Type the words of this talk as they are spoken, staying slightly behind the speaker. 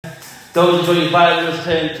Those who got your Bibles,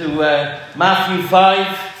 turn to Matthew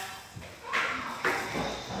 5.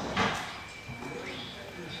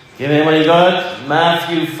 Give me what you got.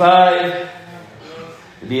 Matthew 5.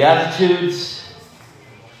 The Beatitudes.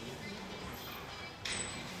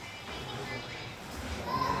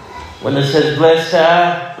 When it says blessed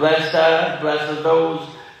are those,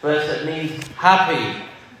 blessed means happy.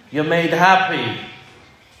 You're made happy.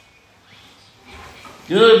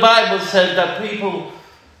 You know the Bible says that people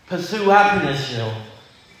pursue happiness, you know.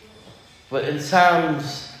 But in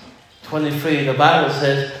Psalms 23, the Bible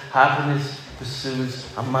says happiness pursues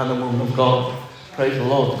a man and woman of God. Praise the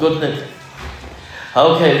Lord. Goodness.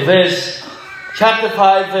 Okay, chapter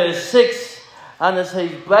 5, verse 6. And it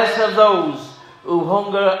says, blessed are those who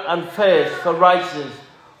hunger and thirst for righteousness,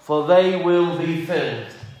 for they will be filled.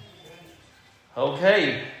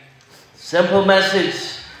 Okay. Simple message,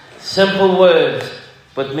 simple words,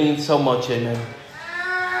 but means so much, amen.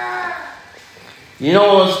 You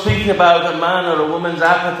know, I'm speaking about a man or a woman's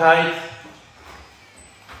appetite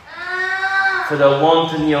for the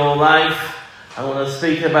want in your life. I want to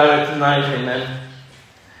speak about it tonight, amen.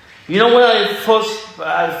 You know, when I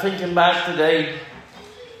was thinking back today,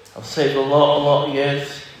 I've saved a lot of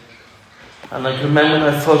years. And I can remember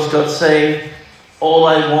when I first got saved, all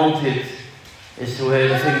I wanted is to hear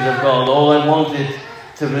the things of God. All I wanted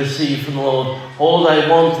to receive from the Lord. All I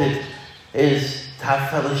wanted is to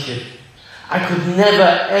have fellowship. I could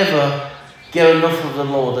never, ever get enough of the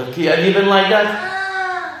Lord. Have you been like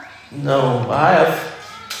that? No, I have.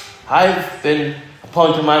 I've been a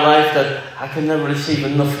point in my life that I can never receive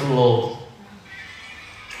enough from the Lord.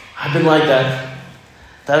 I've been like that.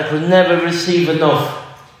 That I could never receive enough.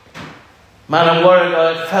 Man, I'm worried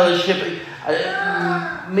about fellowship.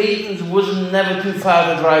 Meetings wasn't never too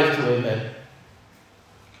far to drive to, amen.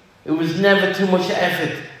 It was never too much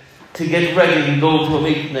effort to get ready and go to a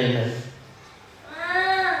meeting, amen.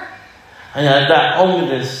 And I had that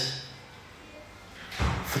hungerness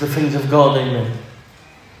for the things of God, amen.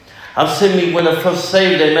 I've seen me when I first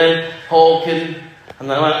saved, amen, hawking, and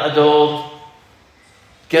I went at the door,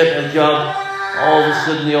 get a job, all of a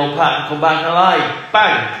sudden the old pattern come back and I,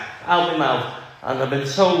 bang, out my mouth. And I've been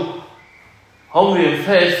so hungry and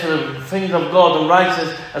thirst for the things of God and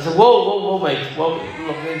righteousness. I said, whoa, mate. Whoa,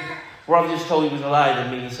 look, what I've just told you was a lie. I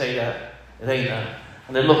didn't mean to say that. It ain't that.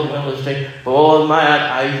 And they look at me and they say, but all in my heart,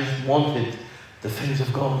 I just wanted the things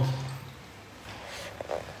of God.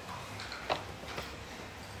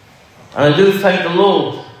 And I do thank the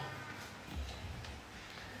Lord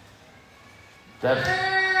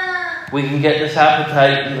that we can get this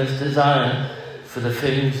appetite and this desire for the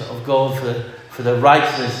things of God, for the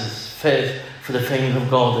righteousness, for the things of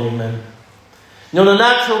God, amen. You know, the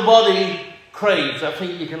natural body craves. I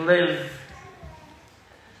think you can live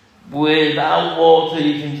without water.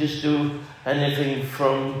 You can just do anything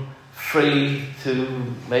from 3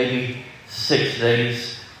 to maybe 6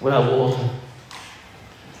 days without water.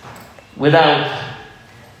 Without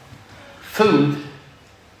food,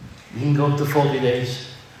 you can go up to 40 days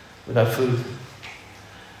without food.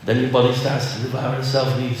 Then your body starts to devour itself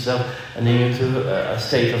and eat itself, and then you're into a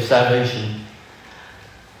state of starvation.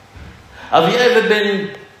 Have you ever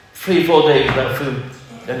been 3 or 4 days without food?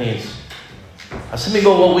 Any years? I've seen me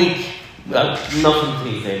go a week without nothing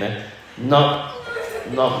to eat, amen. Not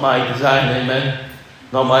my design, amen.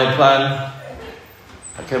 Not my plan.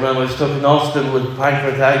 I can remember I was stuck in hospital with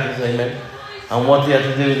pancreatitis, amen. And what they had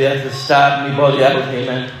to do, they had to starve my body out,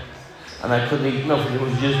 amen. And I couldn't eat nothing, it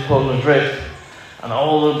was just pulling a drip. And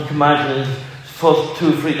all of them imagine first 2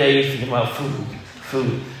 or 3 days thinking about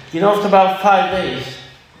food. You know, after about 5 days,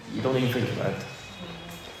 you don't even think about it.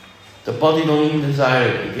 The body don't even desire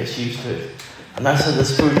it, it gets used to it. And that's how the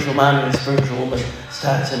spiritual man and the spiritual woman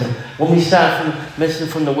starts, amen. When we start from missing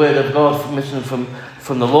from the word of God, from missing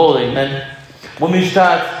from the Lord, amen. When we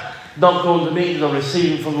start not going to meetings or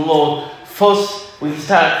receiving from the Lord, first we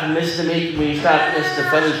start to miss the meeting, we start to miss the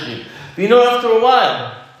fellowship. But you know, after a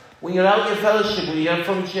while, when you're out in fellowship, when you're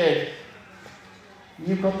from church,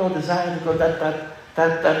 you've got no desire to go.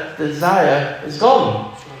 That desire is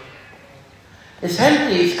gone. It's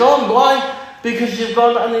empty, it's gone. Why? Because you've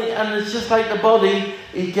gone, and it's just like the body,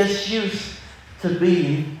 it gets used to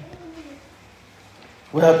being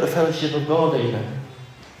without the fellowship of God, amen.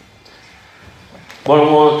 What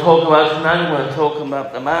I want to talk about tonight, I want to talk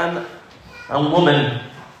about the man and woman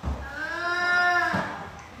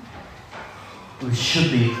who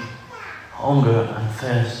should be hunger and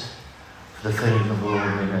thirst for the things of the Lord,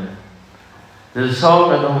 amen. There's a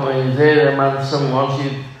song, I don't know when it's there, a man sung once,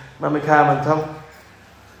 you remember Carmen Tom?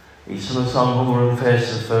 He sung a song, Hunger and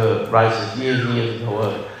Thirst for Righteousness, years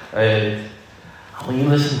ago. And And when you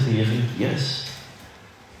listen to it, you think, yes,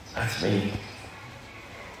 that's me.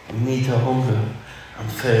 We need to hunger and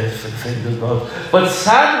thirst for the things of God. But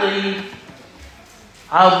sadly,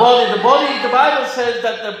 our body, the Bible says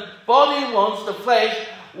that the body wants, the flesh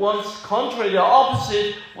wants, contrary, the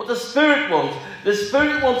opposite, what the Spirit wants. The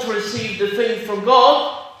Spirit wants to receive the things from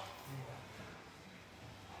God.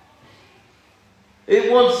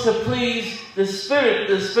 It wants to please the Spirit,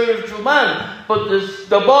 the spiritual man. But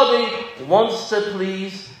the body wants to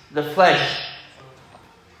please the flesh.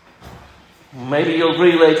 Maybe you'll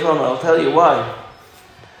agree later on, I'll tell you why.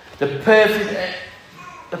 The perfect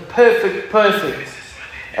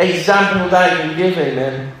example that I can give,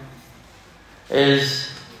 amen, is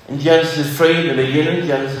in Genesis 3, in the beginning,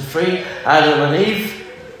 Genesis 3, Adam and Eve.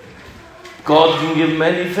 God can give them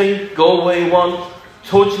anything, go where you want,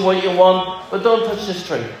 touch what you want, but don't touch this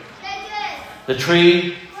tree. The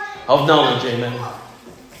tree of knowledge, amen.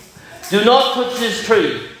 Do not touch this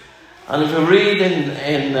tree. And if you read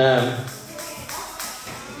in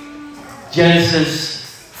Genesis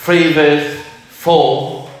 3 verse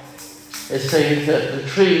 4, it says that the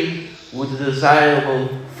tree was desirable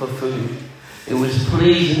for food. It was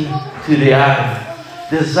pleasing to the eye.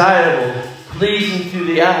 Desirable, pleasing to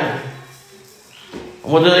the eye.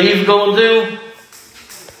 And what did Eve go and do?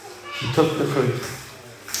 She took the fruit.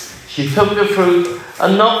 She took the fruit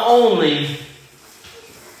and not only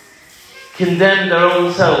condemned her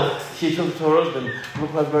own self, she took it to her husband.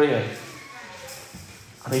 Look like very good.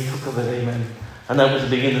 And he took of it, amen. And that was the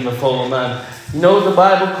beginning of the fall of man. You know, the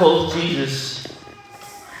Bible calls Jesus.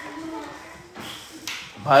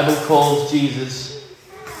 The Bible calls Jesus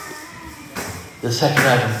the second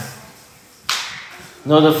Adam.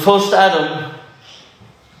 No, the first Adam,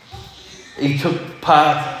 he took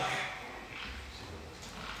part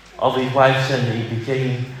of his wife's sin.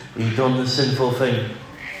 He done the sinful thing.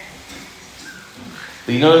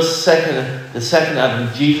 But you know the second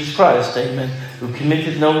Adam, Jesus Christ, amen, who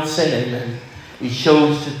committed no sin, amen. He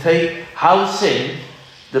chose to take our sin,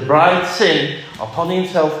 the bride's sin, upon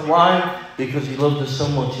himself. Why? Because he loved us so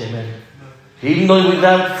much, amen. Even though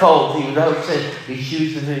without fault, he without sin, he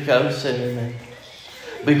chose to take our sin, amen.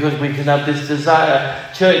 Because we can have this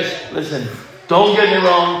desire. Church, listen, don't get me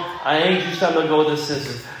wrong, I ain't just trying to go to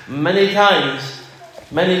sisters. Many times,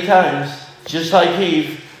 just like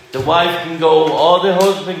Eve, the wife can go, or the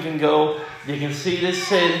husband can go, you can see this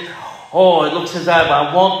sin. Oh, it looks as if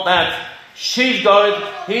I want that. She's got it,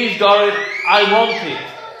 he's got it, I want it.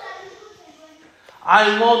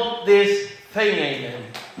 I want this thing, amen.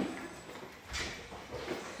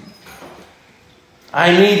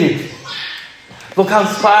 I need it. Look how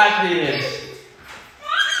sparkly it is.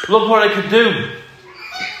 Look what I could do.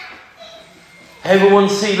 Everyone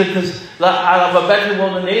see, because I'll have a better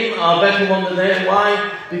one than him, or a better one than them.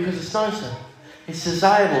 Why? Because it's nicer. It's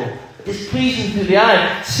desirable. It's pleasing to the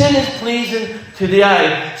eye. Sin is pleasing to the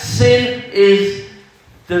eye. Sin is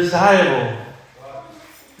desirable.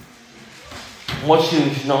 What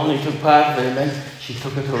she not only took part of it, amen, she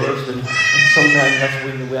took it to her husband. And sometimes that's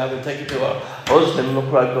when we have to take it to our husband.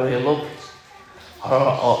 Look right there, look.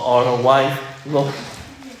 Or her wife, look.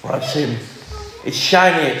 Right, sin. It's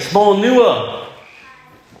shiny, it's more newer.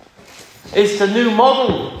 It's the new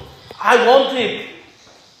model. I want it.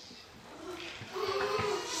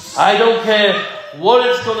 I don't care what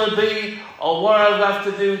it's going to be or what I'll have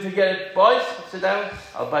to do to get it. Boys, sit down.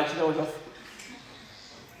 I'll bite your nose off.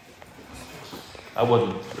 I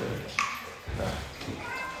wouldn't. No.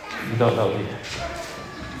 You don't know me.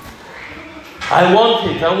 I want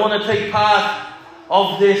it. I want to take part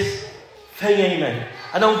of this thing, amen.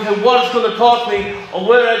 I don't care what it's going to cost me or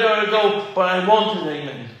where I'm going to go, but I want it,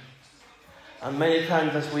 amen. And many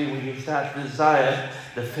times as we start to desire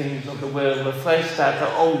the things of the world, the flesh starts to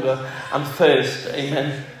hunger and thirst,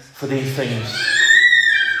 amen, for these things.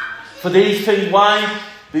 For these things, why?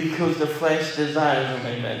 Because the flesh desires them,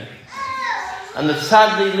 amen. And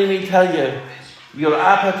sadly, let me tell you, your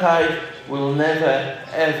appetite will never,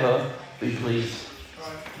 ever be pleased.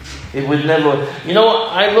 It would never. You know,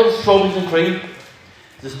 I love strawberries and cream.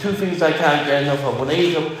 There's two things I can't get enough of. When I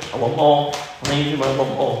eat them, I want more. When I eat them, I want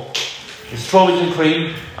more. It's strawberries and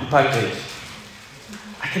cream and pancakes.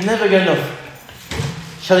 I can never get enough.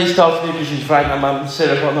 Shelley starts me because she's frightened I'm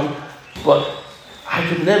syrup on them. But I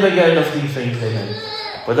could never get enough of these things, amen.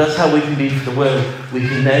 But that's how we can be for the world. We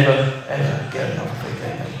can never, ever get enough of it,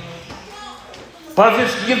 amen. But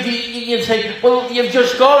you say, well, you've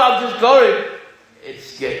just got it, I've just got it.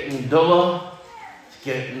 It's getting duller. It's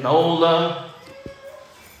getting older.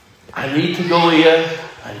 I need to go here.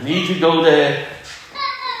 I need to go there.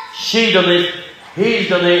 She done it. He's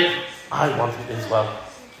done it. I want it as well.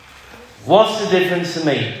 What's the difference to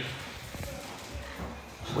me?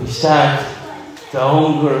 We start to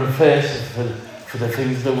hunger and thirst for the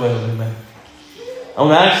things of the world, amen. I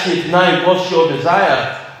want to ask you tonight, what's your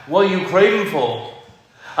desire? What are you craving for?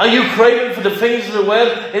 Are you craving for the things of the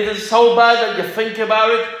world? Is it so bad that you think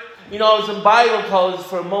about it? You know, I was in Bible college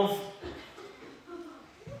for a month.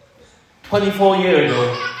 24 years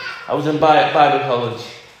ago, I was in Bible college.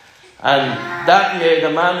 And that year,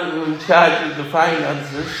 the man who was in charge of the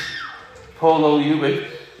finances, Paul O'Hewitt,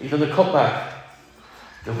 he done a cutback.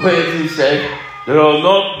 The words he said, they are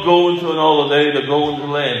not going to an holiday, they're going to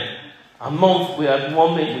learn. A month, we had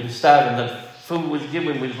 1 week, we were starving. The food was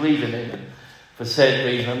given, we was leaving it for certain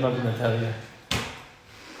reason, I'm not going to tell you.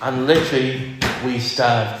 And literally, we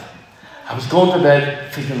starved. I was going to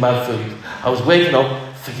bed thinking about food. I was waking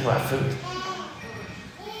up thinking about food.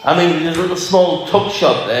 I mean, there's a little small tuck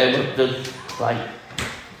shop there with the, like,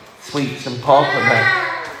 sweets and pop and that.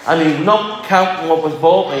 I mean, not counting what was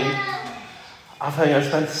bought me, I think I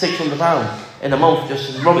spent £600 in a month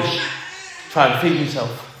just in rubbish, trying to feed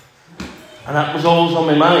myself. And that was always on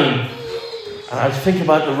my mind. And I was thinking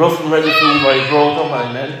about the rough and ready food where I brought up,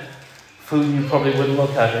 amen. Food you probably wouldn't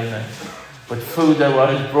look at, amen. But food that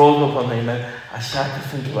I was brought up on, amen. I started to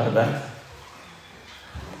think about that.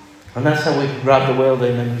 And that's how we can grab the world,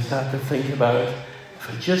 amen. We start to think about it. If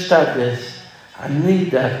I just had this, I need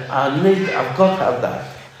that. I've got to have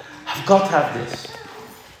that. I've got to have this.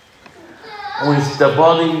 When the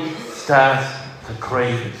body starts to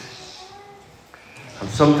crave it. And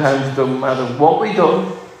sometimes it doesn't matter what we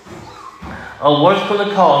do or what it's going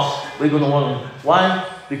to cost, we're going to want it. Why?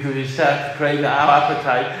 Because we start to crave our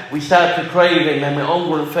appetite. We start to crave, amen, we're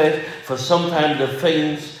hunger and thirst for sometimes the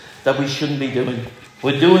things that we shouldn't be doing.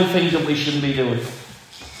 We're doing things that we shouldn't be doing.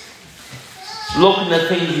 Looking at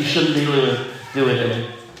things you shouldn't be doing,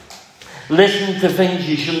 amen. Listening to things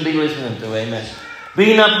you shouldn't be listening to, amen.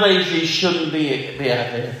 Being at places you shouldn't be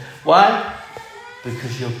at, amen. Why?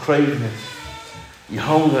 Because you're craving it. You're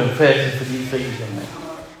hungry and thirsty for these things, amen.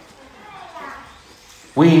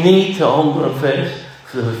 We need to hunger and thirst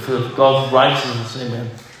for God's righteousness, amen.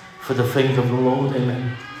 For the things of the Lord,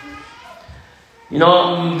 amen. You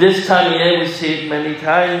know, this time of year we see it many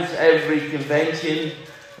times. Every convention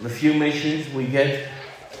and a few missions we get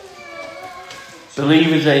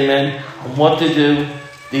believers, amen, and what they do,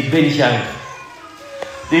 they binge out.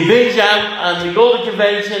 They binge out and they go to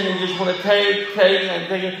convention and just want to take and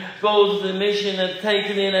take, go to the mission and take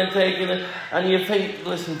it in and take it, and you think,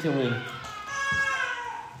 listen to me.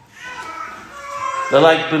 They're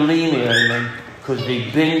like bulimia, amen, because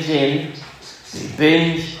they binge in, they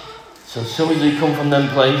binge. So as soon as they come from them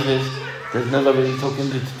places, there's never really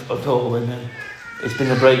taken it at all, amen. It's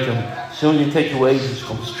been a breakdown. As soon as you take away, it just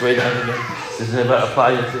comes straight out again. There's never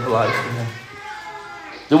applied it to the life, amen.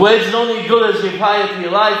 The word is only good as you apply it to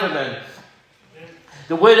your life, amen.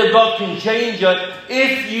 The word of God can change you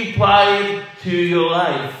if you apply it to your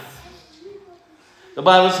life. The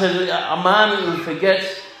Bible says a man who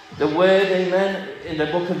forgets the word, amen, in the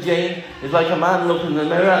book of James, is like a man looking in the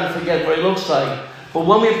mirror and forget what he looks like. But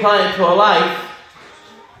when we apply it to our life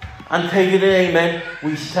and take it in, amen,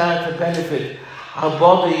 we start to benefit. Our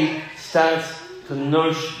body starts to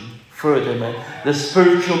nourish further, amen. The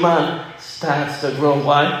spiritual man starts to grow.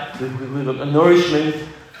 Why? We got the nourishment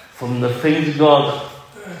from the things of God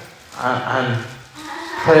and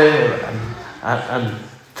prayer and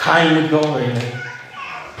time with God, amen.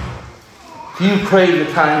 Do you crave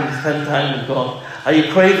the time to spend time with God? Are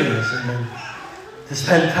you craving this, amen? To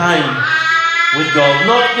spend time with God,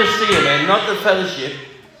 not just the, amen, not the fellowship,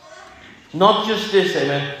 not just this,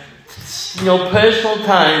 amen. You know, personal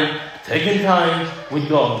time, taking time with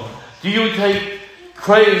God. Do you take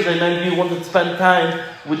craves, amen? Do you want to spend time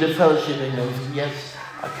with the fellowship, amen? Yes,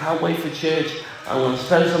 I can't wait for church. I want to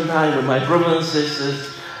spend some time with my brothers and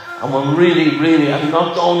sisters. And I'm really, I'm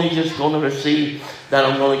not only just going to receive, that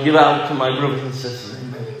I'm going to give out to my brothers and sisters,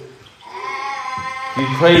 amen. Do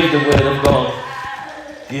you crave the word of God?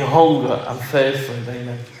 Do you hunger and thirst for it,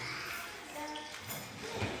 amen?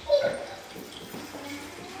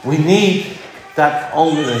 We need that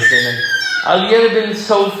hungerness, amen. Have you ever been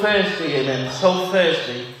so thirsty, amen? So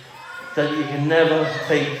thirsty that you can never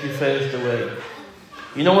take your thirst away.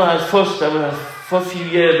 You know, when I was first few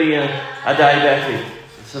years being a diabetic,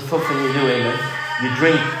 it's the first thing you do, amen. You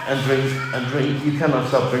drink and drink and drink. You cannot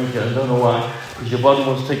stop drinking. I don't know why. Because your body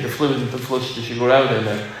wants to take the fluid and to flush the sugar out,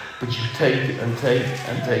 amen. But you take and take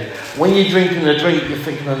and take. When you're drinking a drink, you're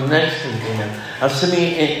thinking of the next thing, amen. I've seen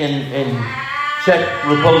me in Czech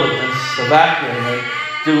Republic and Slovakia, amen,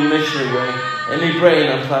 do missionary work. In my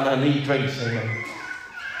brain, I'm planning, I need drinks, amen.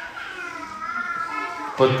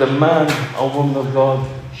 But the man or woman of God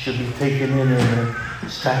should be taken in and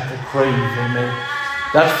start to crave, amen.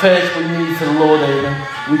 That thirst we need for the Lord, amen.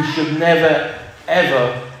 We should never,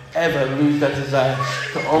 ever, ever lose that desire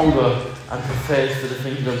to hunger and to thirst for the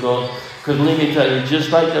things of God. Because let me tell you,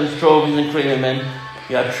 just like them strawberries and cream, amen,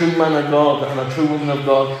 a true man of God and a true woman of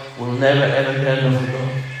God will never, ever get enough of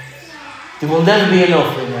God. There will never be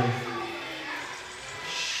enough, amen.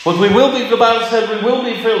 But we will be, the Bible said, we will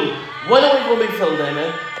be filled. When are we going to be filled,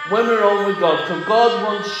 amen? When we're on with God. Because God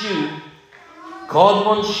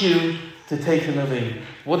wants you to take him of me.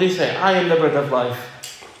 What did he say? I am the bread of life.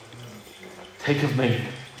 Take of me.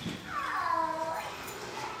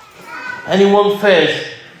 Anyone thirst,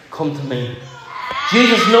 come to me.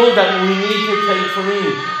 Jesus knows that we need to take from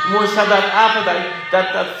him. We must have that appetite,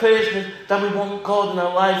 that thirst, that we want God in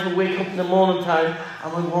our life. We wake up in the morning time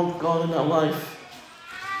and we want God in our life.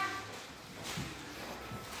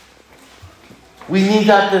 We need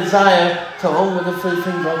that desire to hunger the things of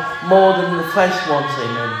God more than the flesh wants,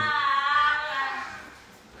 amen.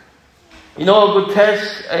 You know a good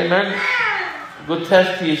test, amen? A good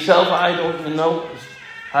test to yourself, I don't even know.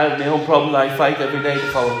 I have my own problem. I fight every day to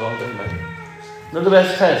follow God, amen. Not the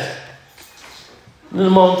best test. In the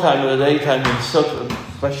morning time or the daytime, you're stuck,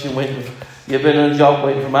 especially waiting. You've been on a job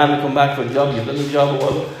waiting for a man to come back for a job. You've done a job or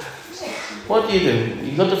whatever. What do?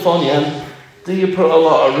 You got the phone in your hand. Do you put a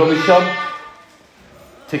lot of rubbish on?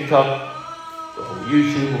 TikTok, or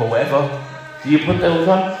YouTube, or whatever. Do you put those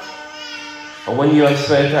on? Or when you have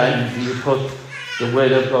spare time, do you put the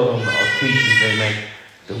Word of God on, or teaching they make?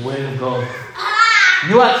 The Word of God.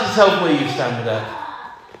 You ask yourself where you stand with that.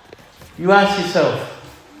 You ask yourself,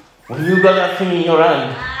 when you got that thing in your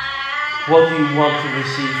hand, what do you want to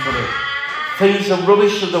receive from it? Things of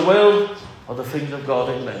rubbish of the world, or the things of God,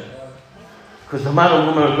 amen? Because the man or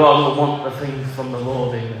woman of God will want the things from the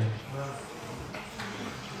Lord, amen?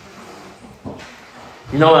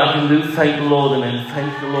 You know what I can do? Thank the Lord, amen.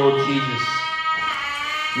 Thank the Lord Jesus.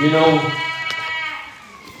 You know,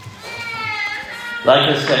 like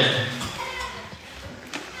I said,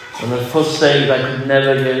 when I first saved, I could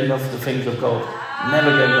never get enough of the things of God.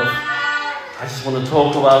 Never get enough. I just want to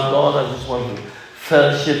talk about God. I just want to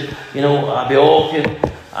fellowship. You know, I'll be walking,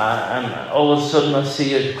 and all of a sudden I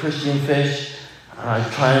see a Christian fish, and I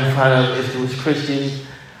try and find out if there was Christians.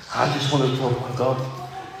 I just want to talk about God.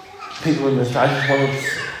 People in the street, I just want to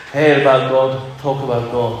hear about God, talk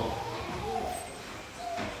about God.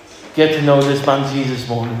 Get to know this man Jesus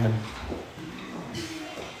more, amen.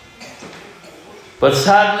 But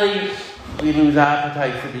sadly, we lose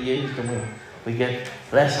appetite for the years, don't we? We get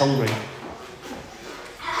less hungry,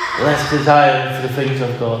 less desire for the things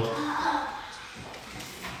of God.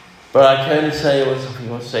 But I can say what something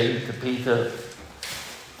I was saying to Peter.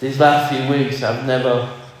 These last few weeks, I've never,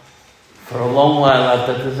 for a long while, had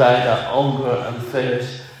that desire, that hunger and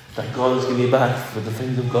thirst that God has given me back for the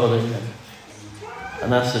things of God, amen.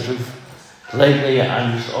 And that's the truth. Lately,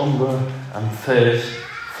 I'm just hunger and thirst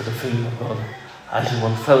for the things of God. I just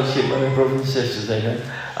want fellowship with my brothers and sisters, amen.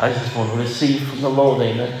 I just want to receive from the Lord,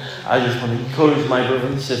 amen. I just want to encourage my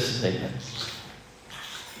brothers and sisters, amen.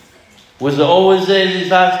 Was it always there this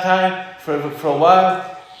last time? For a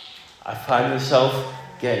while, I find myself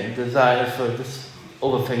getting desire for this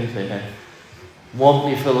other things, amen. Want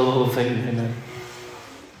me full of other things, amen.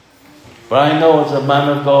 But I know as a man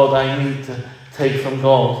of God, I need to take from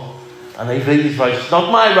God. And I believe His righteousness.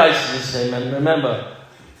 Not my righteousness, amen. Remember,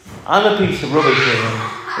 I'm a piece of rubbish, amen.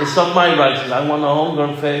 It's not my righteousness. I want to hunger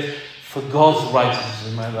and thirst for God's righteousness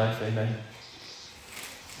in my life, amen.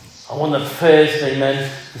 I want to thirst,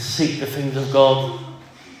 amen, to seek the things of God.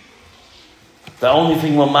 The only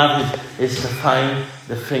thing what matters is to find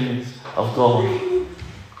the things of God.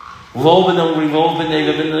 We've all been hungry, we've all been there,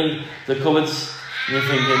 we've been in the cupboards, and you're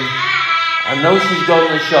thinking, I know she's gone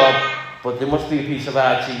in the shop, but there must be a piece of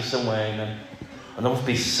hard cheese somewhere, amen. And there must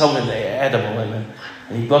be something there, edible, amen.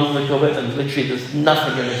 And you've gone to the cupboard and literally there's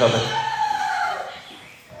nothing in the cupboard.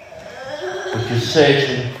 But you're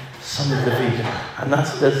searching something to feed you. And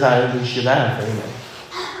that's the desire we should have, amen.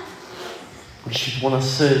 We should want to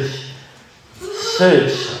search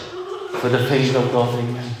for the things of God,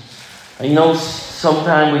 amen. And you know,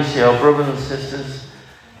 sometimes we see our brothers and sisters,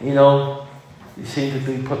 you know, you seem to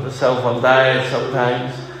be putting yourself on diet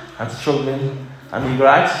sometimes and struggling. And you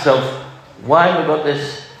ask yourself, why have I got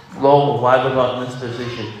this low? Why have I got in this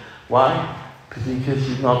position? Why? Because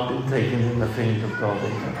you've not been taking in the things of God,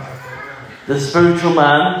 amen. The spiritual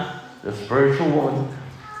man, the spiritual woman,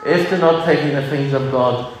 if they're not taking the things of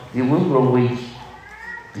God, you will grow weak.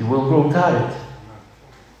 You will grow tired.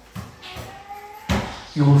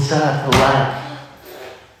 You will start to lack.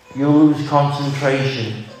 You lose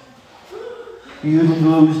concentration. You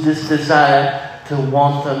lose this desire to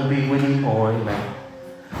want and be with Him more. Amen.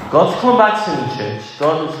 God's come back soon, church.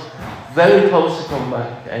 God is very close to come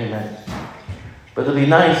back. Amen. But it'll be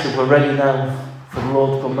nice if we're ready now for the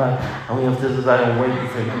Lord to come back and we have this desire and waiting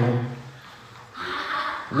for Him. Amen.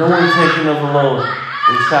 No one taking of the Lord.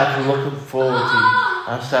 We start looking forward to Him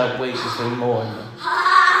and start waiting for Him more. Amen.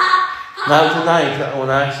 Now tonight, I want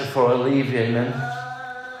to ask you for a leave here. Amen.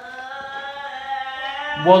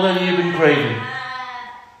 What have you been craving?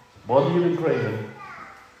 What have you been craving?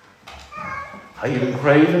 Have you been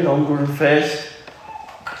craving, hunger and thirst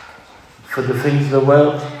for the things of the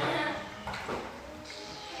world?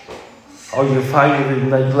 Or you find you've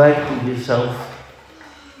neglected yourself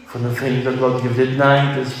for the things that God? You've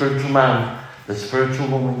denied the spiritual man, the spiritual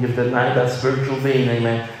woman. You've denied that spiritual being,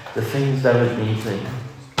 amen, the things that it needs, amen.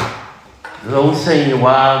 The old saying, you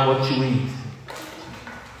are what you eat.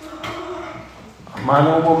 A man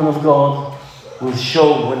or woman of God will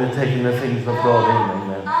show when they're taking the things of God in,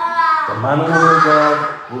 amen. The man or woman of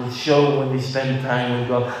God will show when they spend time with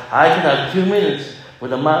God. I can have 2 minutes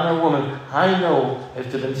with a man or woman. I know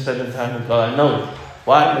if they've been spending time with God. I know it.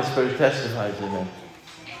 Why? My spirit testifies, amen.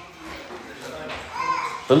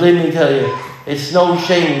 But let me tell you, it's no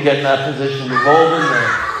shame to get in that position. We've all been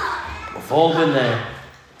there. We've all been there.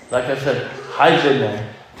 Like I said, I've been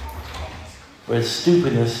there. Where it's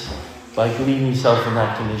stupidness by leaving yourself in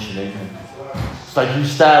that condition, amen. It's like you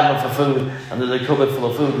starving for food and there's a cupboard full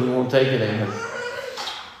of food and you won't take it, amen.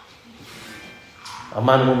 A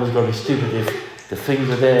man and woman's got to be stupid if the things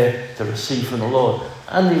are there to receive from the Lord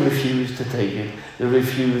and they refuse to take it. They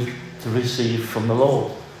refuse to receive from the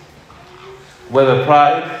Lord. Whether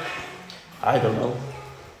pride, I don't know.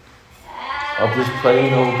 Or just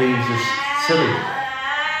plain old being just silly.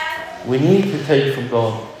 We need to take from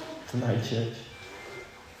God tonight, church.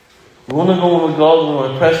 We want to go with God, we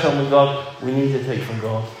want to press on with God, we need to take from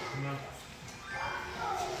God.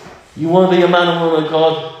 You want to be a man and woman of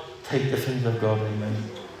God, take the things of God, amen.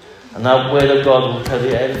 And that word of God will tell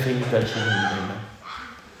you everything that you need,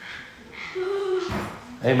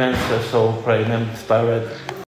 amen. Amen, so pray, amen. Bow your head.